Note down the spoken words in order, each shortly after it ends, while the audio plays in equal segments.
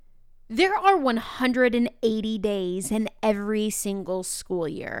There are 180 days in every single school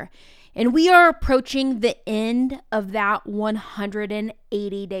year, and we are approaching the end of that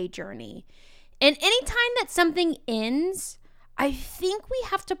 180-day journey. And anytime that something ends, I think we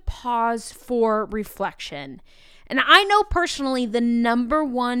have to pause for reflection. And I know personally the number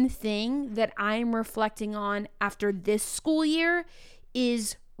one thing that I'm reflecting on after this school year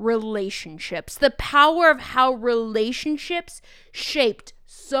is relationships. The power of how relationships shaped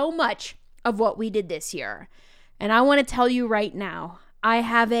so much of what we did this year. And I want to tell you right now, I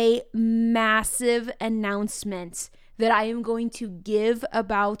have a massive announcement that I am going to give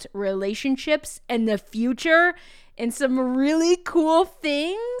about relationships and the future and some really cool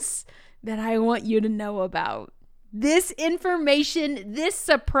things that I want you to know about. This information, this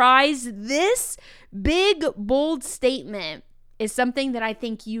surprise, this big, bold statement is something that I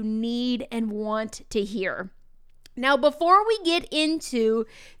think you need and want to hear. Now, before we get into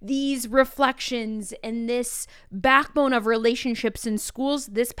these reflections and this backbone of relationships in schools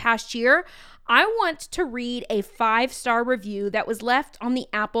this past year, I want to read a 5-star review that was left on the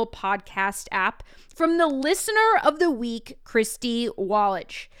Apple Podcast app from the listener of the week, Christy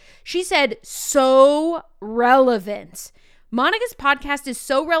Wallach. She said, "So relevant. Monica's podcast is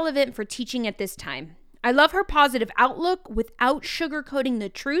so relevant for teaching at this time. I love her positive outlook without sugarcoating the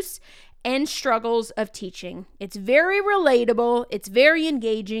truths and struggles of teaching. It's very relatable, it's very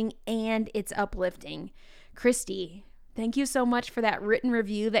engaging, and it's uplifting." Christy, thank you so much for that written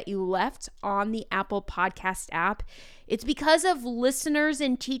review that you left on the Apple Podcast app. It's because of listeners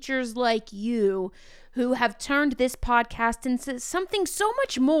and teachers like you who have turned this podcast into something so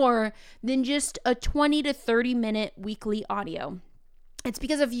much more than just a 20 to 30 minute weekly audio. It's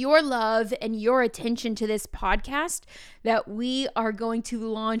because of your love and your attention to this podcast that we are going to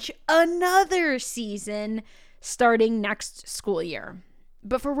launch another season starting next school year.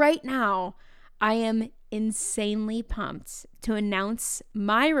 But for right now, I am insanely pumped to announce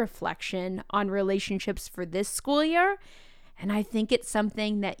my reflection on relationships for this school year, and I think it's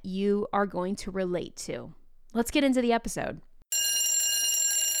something that you are going to relate to. Let's get into the episode.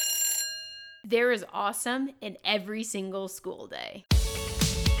 There is awesome in every single school day.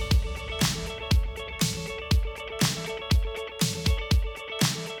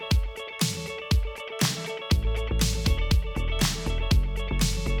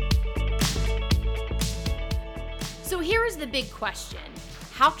 So here is the big question.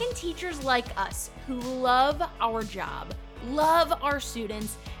 How can teachers like us who love our job, love our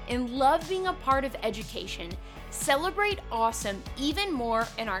students, and love being a part of education celebrate awesome even more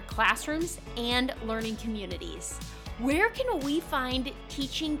in our classrooms and learning communities? Where can we find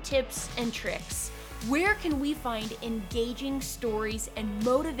teaching tips and tricks? Where can we find engaging stories and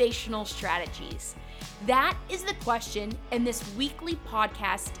motivational strategies? That is the question, and this weekly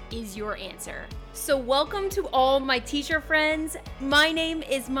podcast is your answer. So welcome to all my teacher friends. My name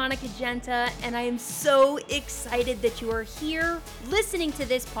is Monica Genta, and I am so excited that you are here listening to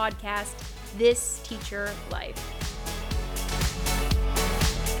this podcast, This Teacher Life.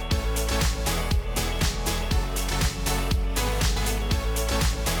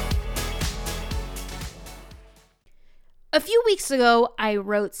 A few weeks ago, I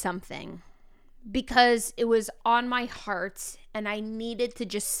wrote something because it was on my heart and I needed to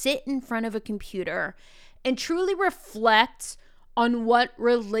just sit in front of a computer and truly reflect on what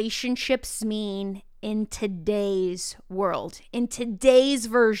relationships mean in today's world, in today's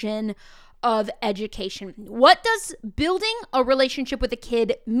version of education. What does building a relationship with a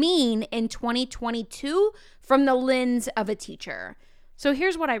kid mean in 2022 from the lens of a teacher? So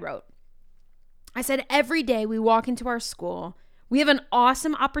here's what I wrote. I said, every day we walk into our school, we have an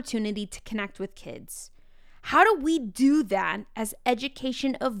awesome opportunity to connect with kids. How do we do that as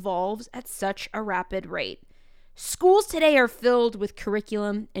education evolves at such a rapid rate? Schools today are filled with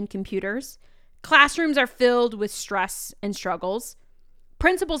curriculum and computers. Classrooms are filled with stress and struggles.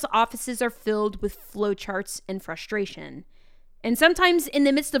 Principals' offices are filled with flowcharts and frustration. And sometimes in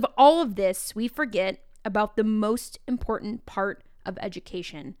the midst of all of this, we forget about the most important part of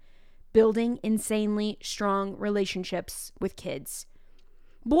education: building insanely strong relationships with kids.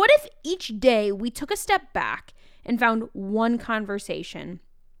 But what if each day we took a step back and found one conversation,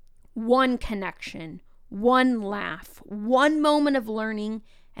 one connection, one laugh, one moment of learning,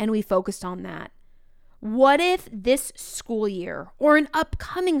 and we focused on that? What if this school year or an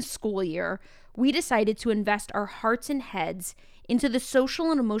upcoming school year, we decided to invest our hearts and heads into the social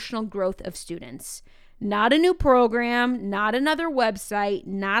and emotional growth of students? Not a new program, not another website,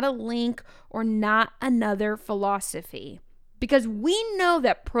 not a link, or not another philosophy. Because we know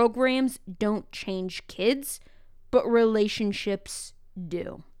that programs don't change kids, but relationships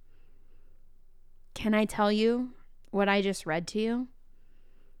do. Can I tell you what I just read to you?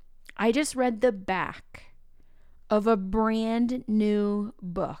 I just read the back of a brand new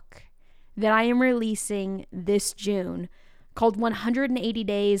book that I am releasing this June called 180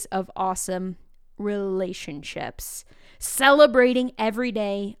 Days of Awesome Relationships, celebrating every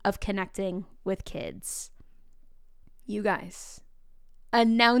day of connecting with kids. You guys,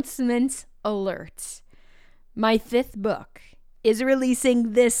 announcement alert. My 5th book is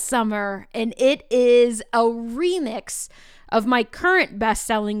releasing this summer, and it is a remix of my current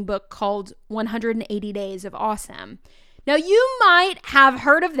best-selling book called 180 Days of Awesome. Now, you might have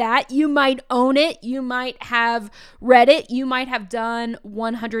heard of that. You might own it. You might have read it. You might have done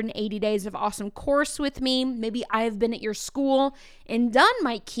 180 Days of Awesome course with me. Maybe I have been at your school and done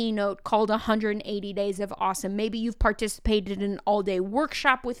my keynote called 180 Days of Awesome. Maybe you've participated in an all-day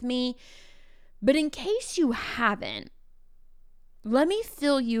workshop with me. But in case you haven't, let me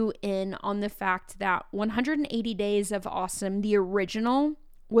fill you in on the fact that 180 Days of Awesome, the original,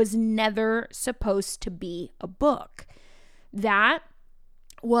 was never supposed to be a book. That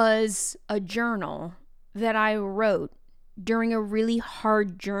was a journal that I wrote during a really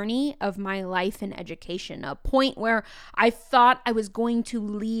hard journey of my life and education, a point where I thought I was going to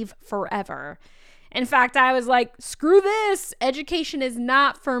leave forever. In fact, I was like, screw this. Education is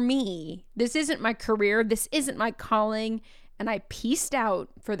not for me. This isn't my career. This isn't my calling. And I peaced out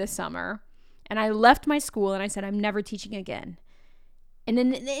for the summer and I left my school and I said, I'm never teaching again. And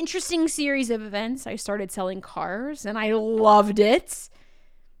in an interesting series of events, I started selling cars and I loved it.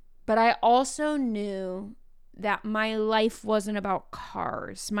 But I also knew that my life wasn't about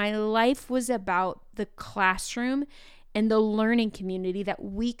cars. My life was about the classroom and the learning community that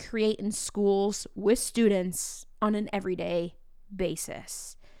we create in schools with students on an everyday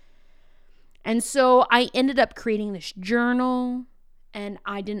basis. And so I ended up creating this journal, and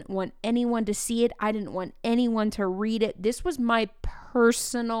I didn't want anyone to see it. I didn't want anyone to read it. This was my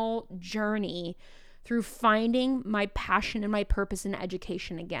personal journey through finding my passion and my purpose in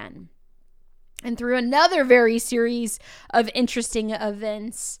education again. And through another very series of interesting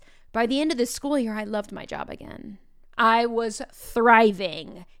events, by the end of the school year, I loved my job again. I was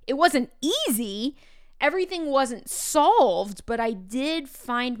thriving. It wasn't easy. Everything wasn't solved, but I did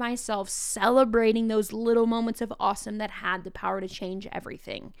find myself celebrating those little moments of awesome that had the power to change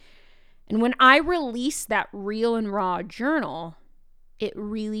everything. And when I released that real and raw journal, it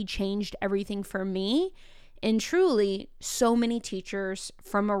really changed everything for me and truly so many teachers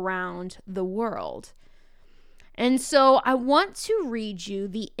from around the world. And so I want to read you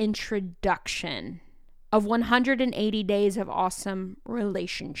the introduction of 180 Days of Awesome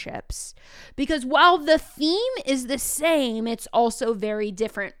Relationships. Because while the theme is the same, it's also very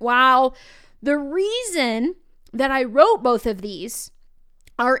different. While the reason that I wrote both of these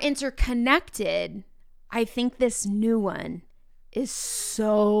are interconnected, I think this new one is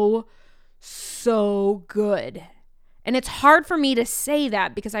so good. And it's hard for me to say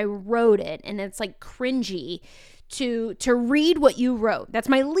that because I wrote it and it's like cringy to read what you wrote. That's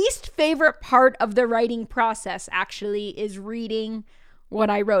my least favorite part of the writing process, actually, is reading what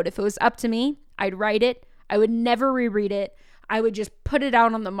I wrote. If it was up to me, I'd write it. I would never reread it. I would just put it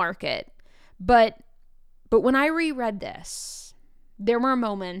out on the market. But when I reread this, there were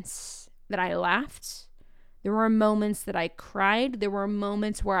moments that I laughed. There were moments that I cried. There were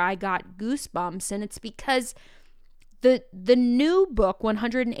moments where I got goosebumps. And it's because the new book,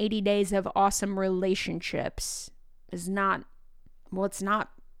 180 Days of Awesome Relationships, is not, well, it's not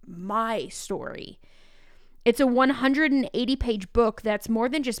my story. It's a 180-page book that's more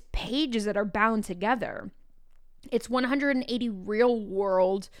than just pages that are bound together. It's 180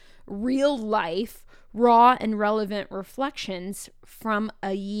 real-world, real-life, raw and relevant reflections from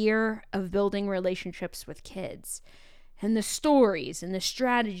a year of building relationships with kids. And the stories and the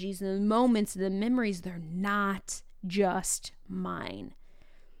strategies and the moments and the memories, they're not just mine.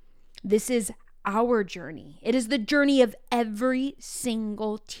 This is our journey. It is the journey of every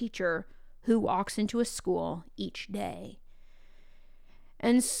single teacher who walks into a school each day.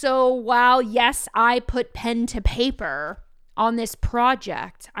 And so while, yes, I put pen to paper on this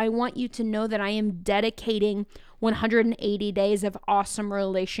project, I want you to know that I am dedicating 180 Days of Awesome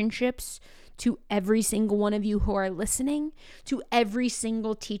Relationships to every single one of you who are listening, to every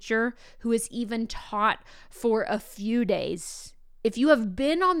single teacher who has even taught for a few days. If you have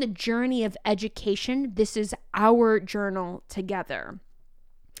been on the journey of education, this is our journal together.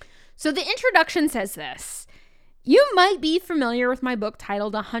 So the introduction says this. You might be familiar with my book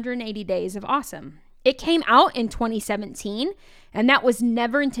titled 180 Days of Awesome. It came out in 2017, and that was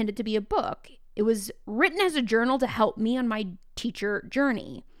never intended to be a book. It was written as a journal to help me on my teacher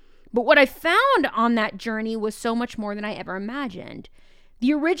journey. But what I found on that journey was so much more than I ever imagined.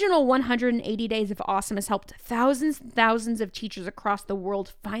 The original 180 Days of Awesome has helped thousands and thousands of teachers across the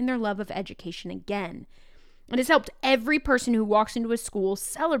world find their love of education again. It has helped every person who walks into a school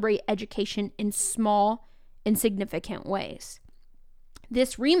celebrate education in small and significant ways.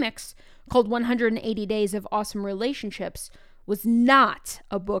 This remix, called 180 Days of Awesome Relationships, was not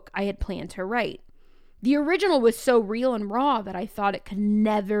a book I had planned to write. The original was so real and raw that I thought it could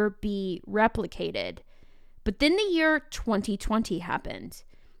never be replicated. But then the year 2020 happened.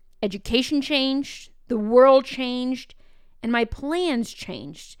 Education changed, the world changed, and my plans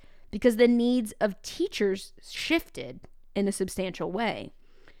changed because the needs of teachers shifted in a substantial way.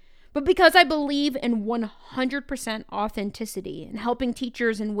 But because I believe in 100% authenticity and helping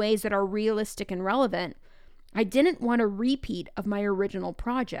teachers in ways that are realistic and relevant, I didn't want a repeat of my original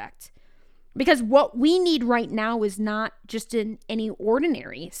project. Because what we need right now is not just any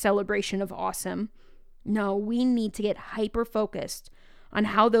ordinary celebration of awesome. No, we need to get hyper-focused on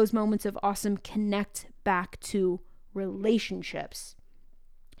how those moments of awesome connect back to relationships.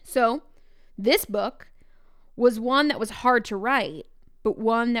 So, this book was one that was hard to write, but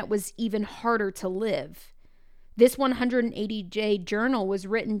one that was even harder to live. This 180-day journal was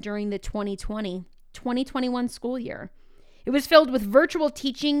written during the 2020-2021 school year. It was filled with virtual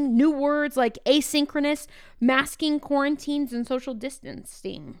teaching, new words like asynchronous, masking, quarantines, and social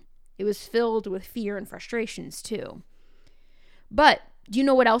distancing. It was filled with fear and frustrations too. But do you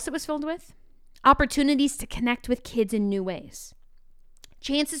know what else it was filled with? Opportunities to connect with kids in new ways.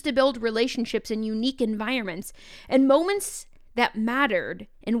 Chances to build relationships in unique environments, and moments that mattered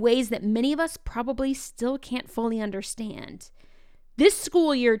in ways that many of us probably still can't fully understand. This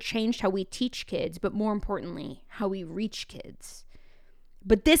school year changed how we teach kids, but more importantly, how we reach kids.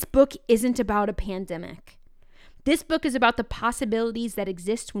 But this book isn't about a pandemic. This book is about the possibilities that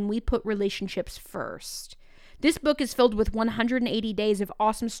exist when we put relationships first. This book is filled with 180 days of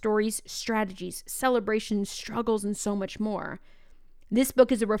awesome stories, strategies, celebrations, struggles, and so much more. This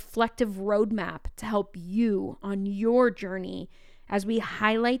book is a reflective roadmap to help you on your journey as we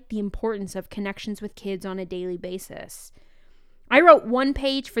highlight the importance of connections with kids on a daily basis. I wrote one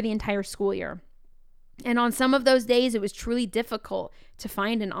page for the entire school year, and on some of those days, it was truly difficult to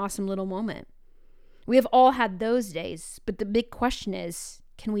find an awesome little moment. We have all had those days, but the big question is,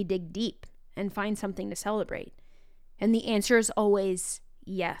 can we dig deep and find something to celebrate? And the answer is always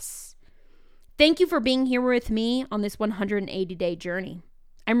yes. Thank you for being here with me on this 180-day journey.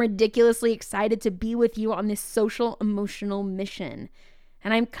 I'm ridiculously excited to be with you on this social emotional mission.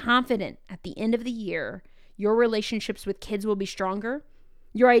 And I'm confident at the end of the year, your relationships with kids will be stronger,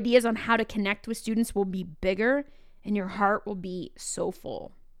 your ideas on how to connect with students will be bigger, and your heart will be so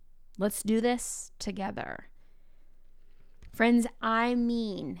full. Let's do this together. Friends, I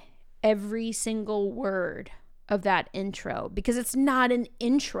mean every single word of that intro, because it's not an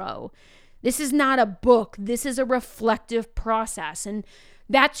intro. This is not a book. This is a reflective process. And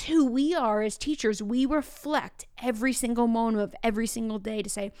that's who we are as teachers. We reflect every single moment of every single day to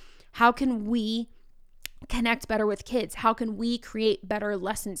say, how can we connect better with kids? How can we create better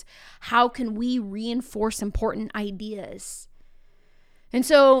lessons? How can we reinforce important ideas? And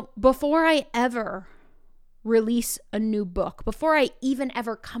so before I ever release a new book, before I even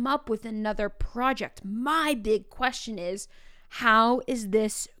ever come up with another project, my big question is, how is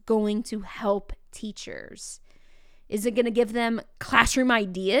this going to help teachers? Is it going to give them classroom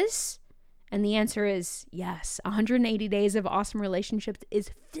ideas? And the answer is yes. 180 Days of Awesome Relationships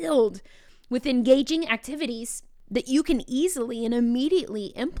is filled with engaging activities that you can easily and immediately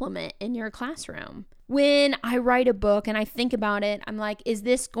implement in your classroom. When I write a book and I think about it, I'm like, is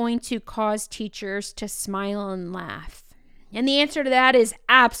this going to cause teachers to smile and laugh? And the answer to that is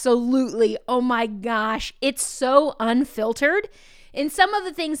absolutely. Oh my gosh, it's so unfiltered. And some of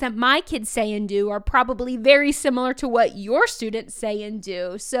the things that my kids say and do are probably very similar to what your students say and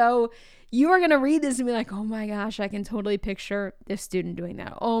do. So you are going to read this and be like, oh my gosh, I can totally picture this student doing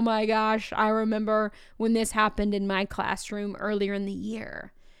that. Oh my gosh, I remember when this happened in my classroom earlier in the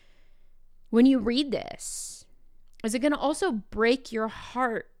year. When you read this, is it going to also break your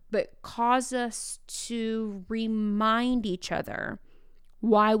heart, but cause us to remind each other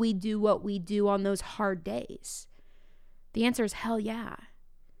why we do what we do on those hard days? The answer is hell yeah.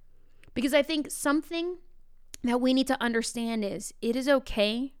 Because I think something that we need to understand is it is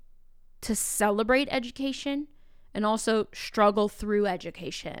okay to celebrate education and also struggle through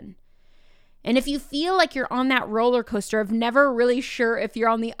education. And if you feel like you're on that roller coaster of never really sure if you're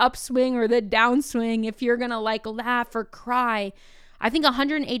on the upswing or the downswing, if you're going to like laugh or cry, I think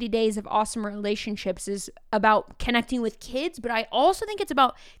 180 Days of Awesome Relationships is about connecting with kids, but I also think it's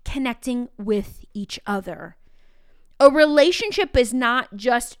about connecting with each other. A relationship is not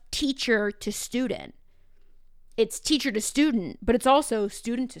just teacher to student. It's teacher to student, but it's also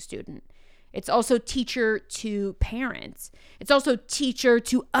student to student. It's also teacher to parents. It's also teacher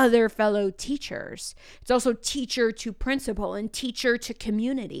to other fellow teachers. It's also teacher to principal and teacher to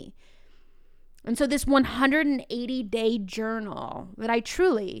community. And so this 180-day journal that I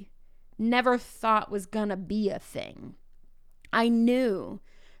truly never thought was gonna be a thing. I knew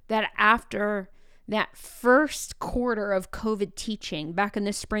that after that first quarter of COVID teaching back in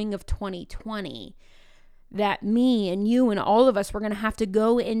the spring of 2020, that me and you and all of us were going to have to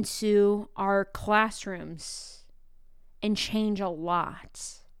go into our classrooms and change a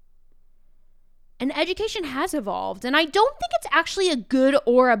lot. And education has evolved, and I don't think it's actually a good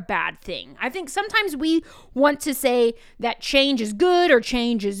or a bad thing. I think sometimes we want to say that change is good or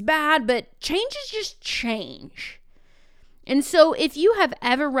change is bad, but change is just change. And so if you have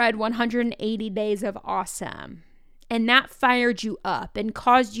ever read 180 Days of Awesome, and that fired you up and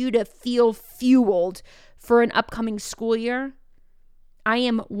caused you to feel fueled for an upcoming school year, I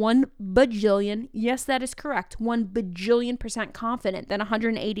am 1 bajillion, yes, that is correct, 1 bajillion% confident that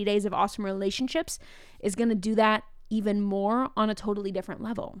 180 Days of Awesome Relationships is going to do that even more on a totally different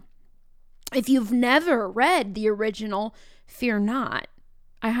level. If you've never read the original, fear not.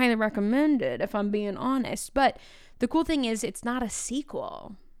 I highly recommend it, if I'm being honest. But the cool thing is, it's not a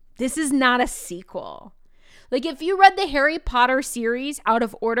sequel. This is not a sequel. Like, if you read the Harry Potter series out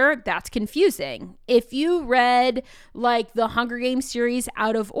of order, that's confusing. If you read, like, the Hunger Games series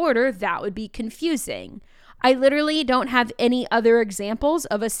out of order, that would be confusing. I literally don't have any other examples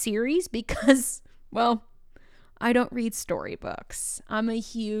of a series because, well, I don't read storybooks. I'm a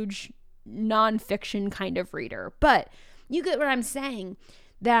huge nonfiction kind of reader. But you get what I'm saying,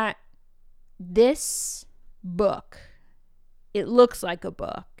 that this book, it looks like a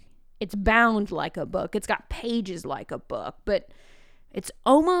book. It's bound like a book. It's got pages like a book, but it's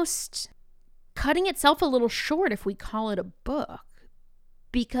almost cutting itself a little short if we call it a book,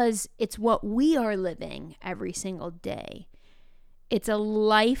 because it's what we are living every single day. It's a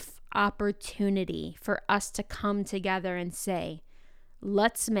life opportunity for us to come together and say,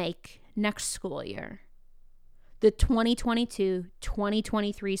 let's make next school year, the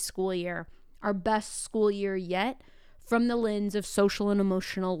 2022-2023 school year, our best school year yet, from the lens of social and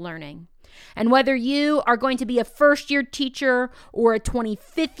emotional learning. And whether you are going to be a first-year teacher or a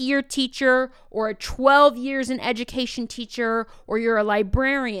 25th-year teacher or a 12 years in education teacher, or you're a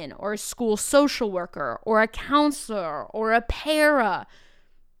librarian or a school social worker or a counselor or a para,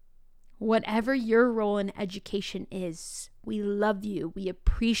 whatever your role in education is, we love you, we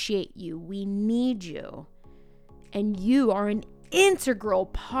appreciate you, we need you, and you are an integral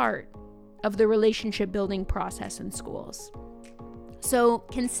part of the relationship building process in schools. So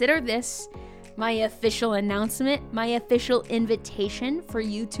consider this my official announcement, my official invitation for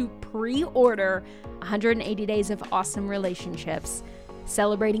you to pre-order 180 Days of Awesome Relationships,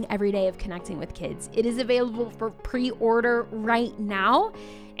 celebrating every day of connecting with kids. It is available for pre-order right now,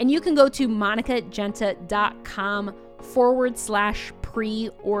 and you can go to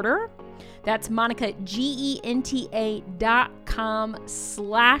monicagenta.com/pre-order. That's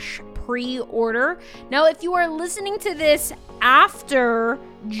monicagenta.com/pre-order. Now, if you are listening to this after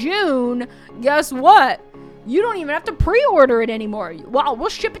June, guess what? You don't even have to pre-order it anymore. Well, we'll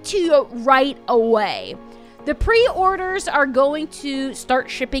ship it to you right away. The pre-orders are going to start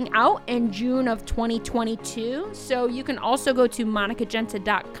shipping out in June of 2022. So you can also go to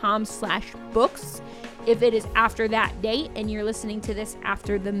monicagenta.com/books if it is after that date and you're listening to this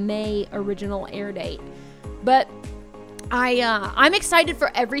after the May original air date. But I'm excited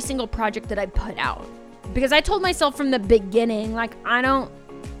for every single project that I put out, because I told myself from the beginning, like, I don't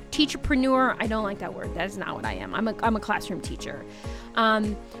teacherpreneur. I don't like that word. That is not what I am. I'm a classroom teacher.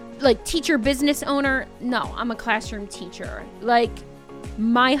 Like teacher business owner. No, I'm a classroom teacher. Like,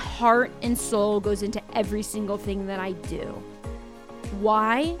 my heart and soul goes into every single thing that I do.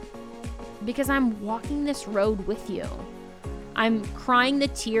 Why? Because I'm walking this road with you. I'm crying the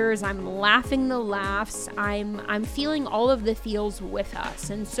tears, I'm laughing the laughs, I'm feeling all of the feels with us.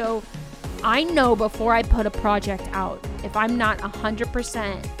 And so I know before I put a project out, if I'm not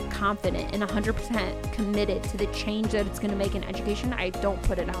 100% confident and 100% committed to the change that it's going to make in education, I don't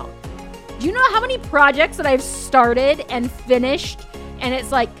put it out. Do you know how many projects that I've started and finished and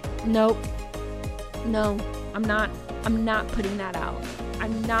it's like, nope, no, I'm not putting that out.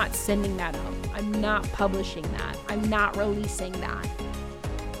 I'm not sending that out. I'm not publishing that. I'm not releasing that.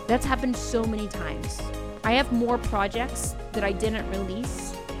 That's happened so many times. I have more projects that I didn't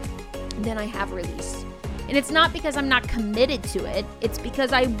release than I have released. And it's not because I'm not committed to it. It's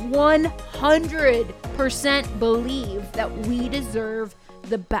because I 100% believe that we deserve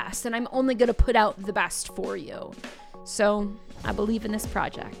the best. And I'm only going to put out the best for you. So I believe in this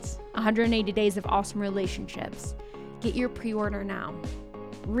project. 180 Days of Awesome Relationships. Get your pre-order now.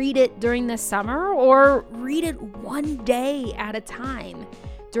 Read it during the summer or read it one day at a time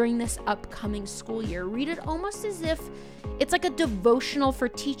during this upcoming school year. Read it almost as if it's like a devotional for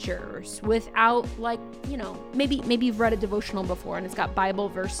teachers without maybe you've read a devotional before and it's got Bible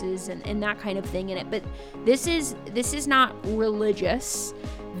verses and that kind of thing in it. But this is not religious.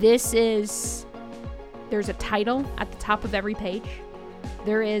 There's a title at the top of every page.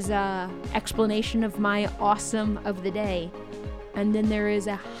 There is a explanation of my awesome of the day. And then there is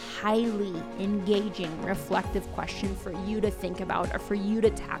a highly engaging, reflective question for you to think about or for you to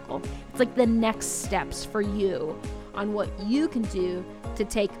tackle. It's like the next steps for you on what you can do to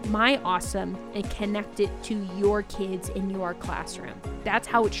take my awesome and connect it to your kids in your classroom. That's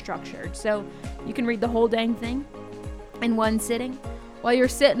how it's structured. So you can read the whole dang thing in one sitting while you're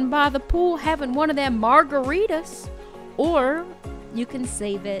sitting by the pool having one of them margaritas, or you can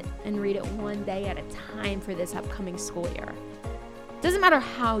save it and read it one day at a time for this upcoming school year. Doesn't matter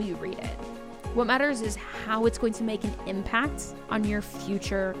how you read it. What matters is how it's going to make an impact on your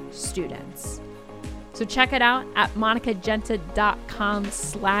future students. So check it out at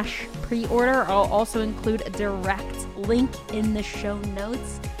monicagenta.com/pre-order. I'll also include a direct link in the show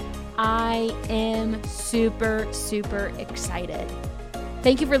notes. I am super, super excited.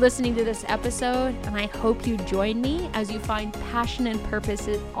 Thank you for listening to this episode, and I hope you join me as you find passion and purpose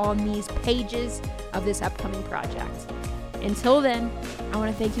on these pages of this upcoming project. Until then, I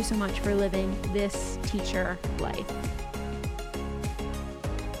want to thank you so much for living this teacher life.